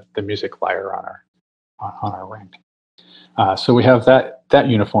have the music lyre on our rank. So we have that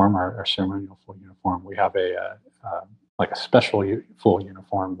uniform, our ceremonial full uniform. We have a special full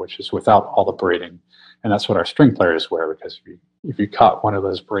uniform, which is without all the braiding, and that's what our string players wear, because if you caught one of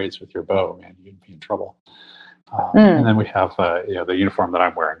those braids with your bow, man, you'd be in trouble. And then we have the uniform that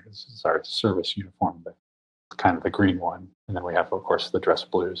I'm wearing. This is our service uniform, but kind of the green one. And then we have, of course, the dress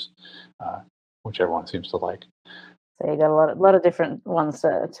blues, which everyone seems to like. So you got a lot of different ones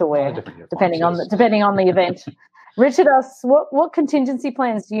to wear, depending on the event. Richard asks, what contingency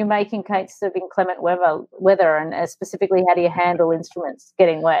plans do you make in case of inclement weather, and specifically, how do you handle instruments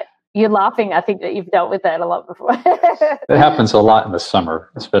getting wet? You're laughing. I think that you've dealt with that a lot before. It happens a lot in the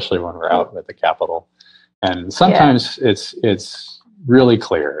summer, especially when we're out at the Capitol. And sometimes it's really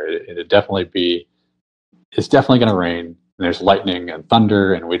clear. It's definitely going to rain, and there's lightning and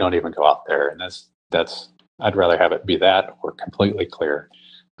thunder, and we don't even go out there. And that's I'd rather have it be that or completely clear.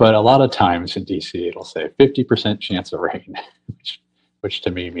 But a lot of times in DC, it'll say 50% chance of rain, which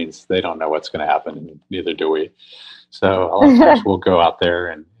to me means they don't know what's going to happen, and neither do we. So a lot of times we'll go out there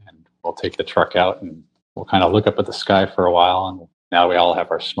and we'll take the truck out, and we'll kind of look up at the sky for a while. And now we all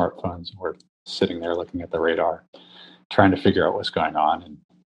have our smartphones, and we're sitting there looking at the radar, trying to figure out what's going on. And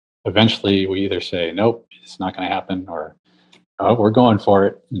eventually we either say, nope, it's not going to happen, or, oh, we're going for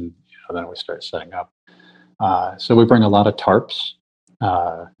it. And then we start setting up. So we bring a lot of tarps,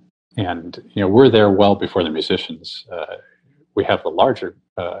 and we're there well before the musicians. We have the larger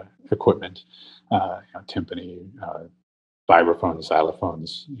equipment, timpani, vibraphones,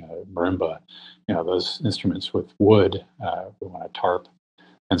 xylophones, marimba, those instruments with wood. We want a tarp.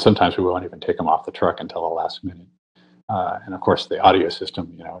 And sometimes we won't even take them off the truck until the last minute. And of course, the audio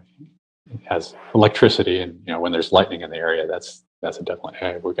system, it has electricity, and when there's lightning in the area, that's a definite.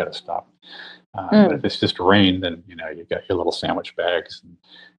 Hey, we've got to stop. But if it's just rain, then you've got your little sandwich bags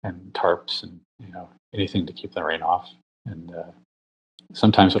and tarps and anything to keep the rain off. And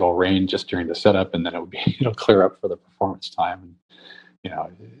sometimes it'll rain just during the setup, and then it'll clear up for the performance time. And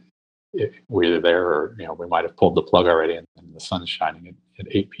we're either there or we might have pulled the plug already, and the sun's shining at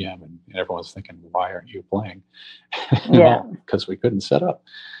 8 p.m. and everyone's thinking, why aren't you playing? Yeah, because we couldn't set up.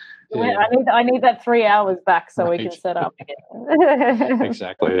 Yeah, I need that 3 hours back so we can set up again.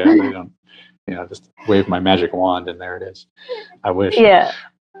 Exactly. Yeah, they don't. Just wave my magic wand and there it is. I wish. Yeah.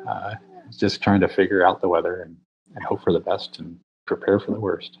 Just trying to figure out the weather and hope for the best and prepare for the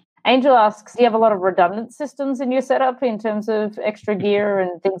worst. Angel asks, do you have a lot of redundant systems in your setup in terms of extra gear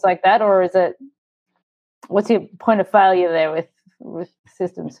and things like that, or what's your point of failure there with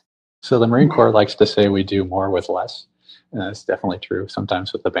systems? So the Marine Corps likes to say we do more with less, and that's definitely true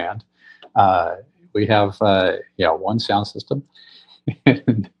sometimes with the band. We have one sound system,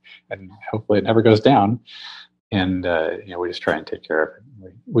 and hopefully it never goes down. And we just try and take care of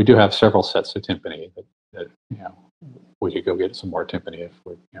it. We do have several sets of timpani that we could go get some more timpani if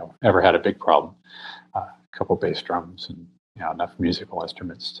we ever had a big problem. A couple bass drums and enough musical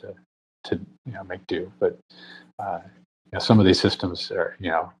instruments to make do. But some of these systems are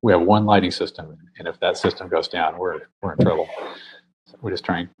we have one lighting system, and if that system goes down, we're in trouble. So we just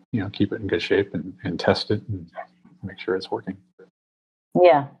try and keep it in good shape and test it and make sure it's working.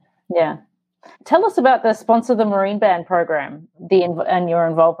 Yeah. Tell us about the Sponsor the Marine Band program and your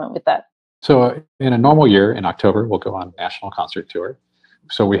involvement with that. So in a normal year, in October, we'll go on national concert tour.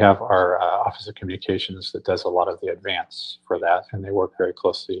 So we have our Office of Communications that does a lot of the advance for that, and they work very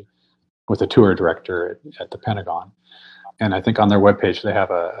closely with the tour director at the Pentagon. And I think on their webpage they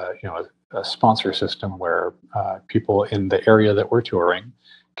have a sponsor system where people in the area that we're touring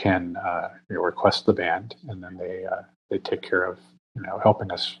can request the band, and then they take care of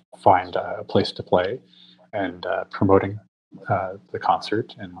helping us find a place to play and promoting the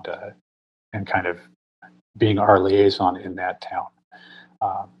concert and kind of being our liaison in that town.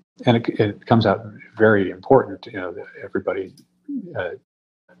 And it comes out very important. Everybody,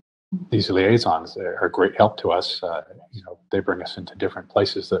 these liaisons are great help to us. They bring us into different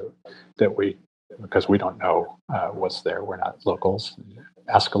places because we don't know what's there. We're not locals.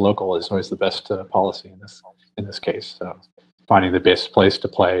 Ask a local is always the best policy in this case. So finding the best place to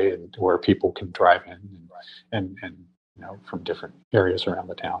play and where people can drive in and from different areas around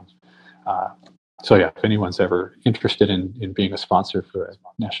the town. So yeah, if anyone's ever interested in being a sponsor for a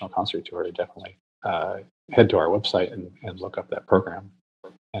national concert tour, definitely head to our website and look up that program.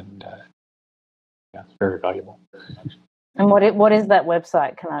 And it's very valuable. And what is that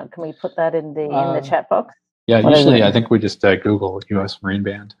website? Can we put that in the chat box? Yeah, usually I think we just Google U.S. Marine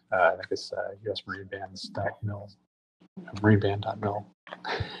Band. I think it's usmarinebands.mil. Marineband.mil.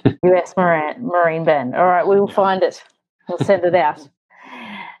 U.S. Marine Band. All right, we will find it. We'll send it out.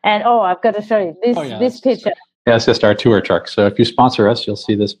 And I've got to show you this picture. Yeah, it's just our tour truck. So if you sponsor us, you'll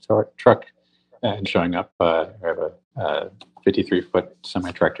see this truck showing up. We have a 53-foot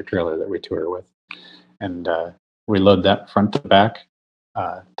semi-tractor trailer that we tour with, and we load that front to back,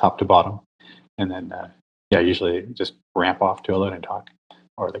 top to bottom, and then usually just ramp off to a loading dock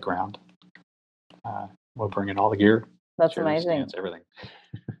or the ground. We'll bring in all the gear. That's amazing. Stands, everything.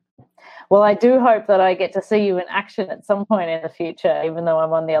 Well, I do hope that I get to see you in action at some point in the future, even though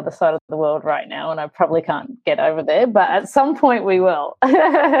I'm on the other side of the world right now and I probably can't get over there, but at some point we will.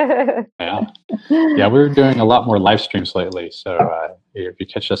 Yeah, we're doing a lot more live streams lately. So if you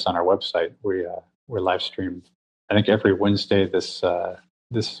catch us on our website, we're live stream, I think every Wednesday this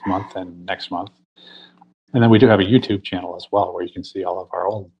month and next month. And then we do have a YouTube channel as well where you can see all of our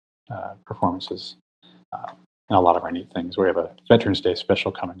old performances and a lot of our neat things. We have a Veterans Day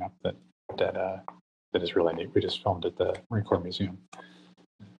special coming up that is really neat. We just filmed at the Marine Corps Museum.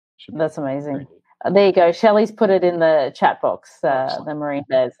 That's amazing. There you go. Shelley's put it in the chat box, the Marine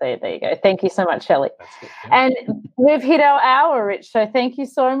Bears. There you go. Thank you so much, Shelley. Yeah. And we've hit our hour, Rich. So thank you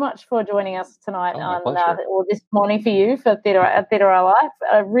so much for joining us tonight or this morning for you for Theatre Our Life.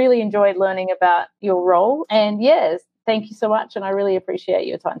 I really enjoyed learning about your role. And yes, thank you so much. And I really appreciate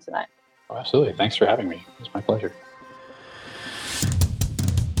your time tonight. Oh, absolutely. Thanks for having me. It was my pleasure.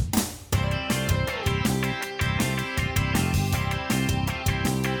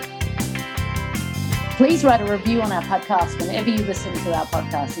 Please write a review on our podcast whenever you listen to our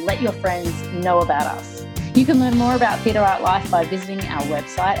podcast and let your friends know about us. You can learn more about Theatre Art Life by visiting our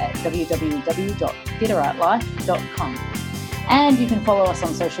website at www.theatreartlife.com. And you can follow us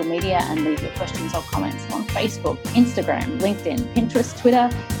on social media and leave your questions or comments on Facebook, Instagram, LinkedIn, Pinterest,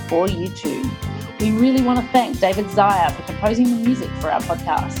 Twitter, or YouTube. We really want to thank David Zaya for composing the music for our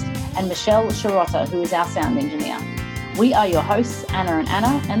podcast and Michelle Sharotta, who is our sound engineer. We are your hosts, Anna and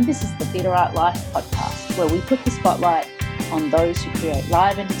Anna, and this is the Theatre Art Life podcast, where we put the spotlight on those who create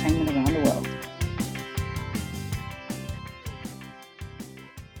live entertainment around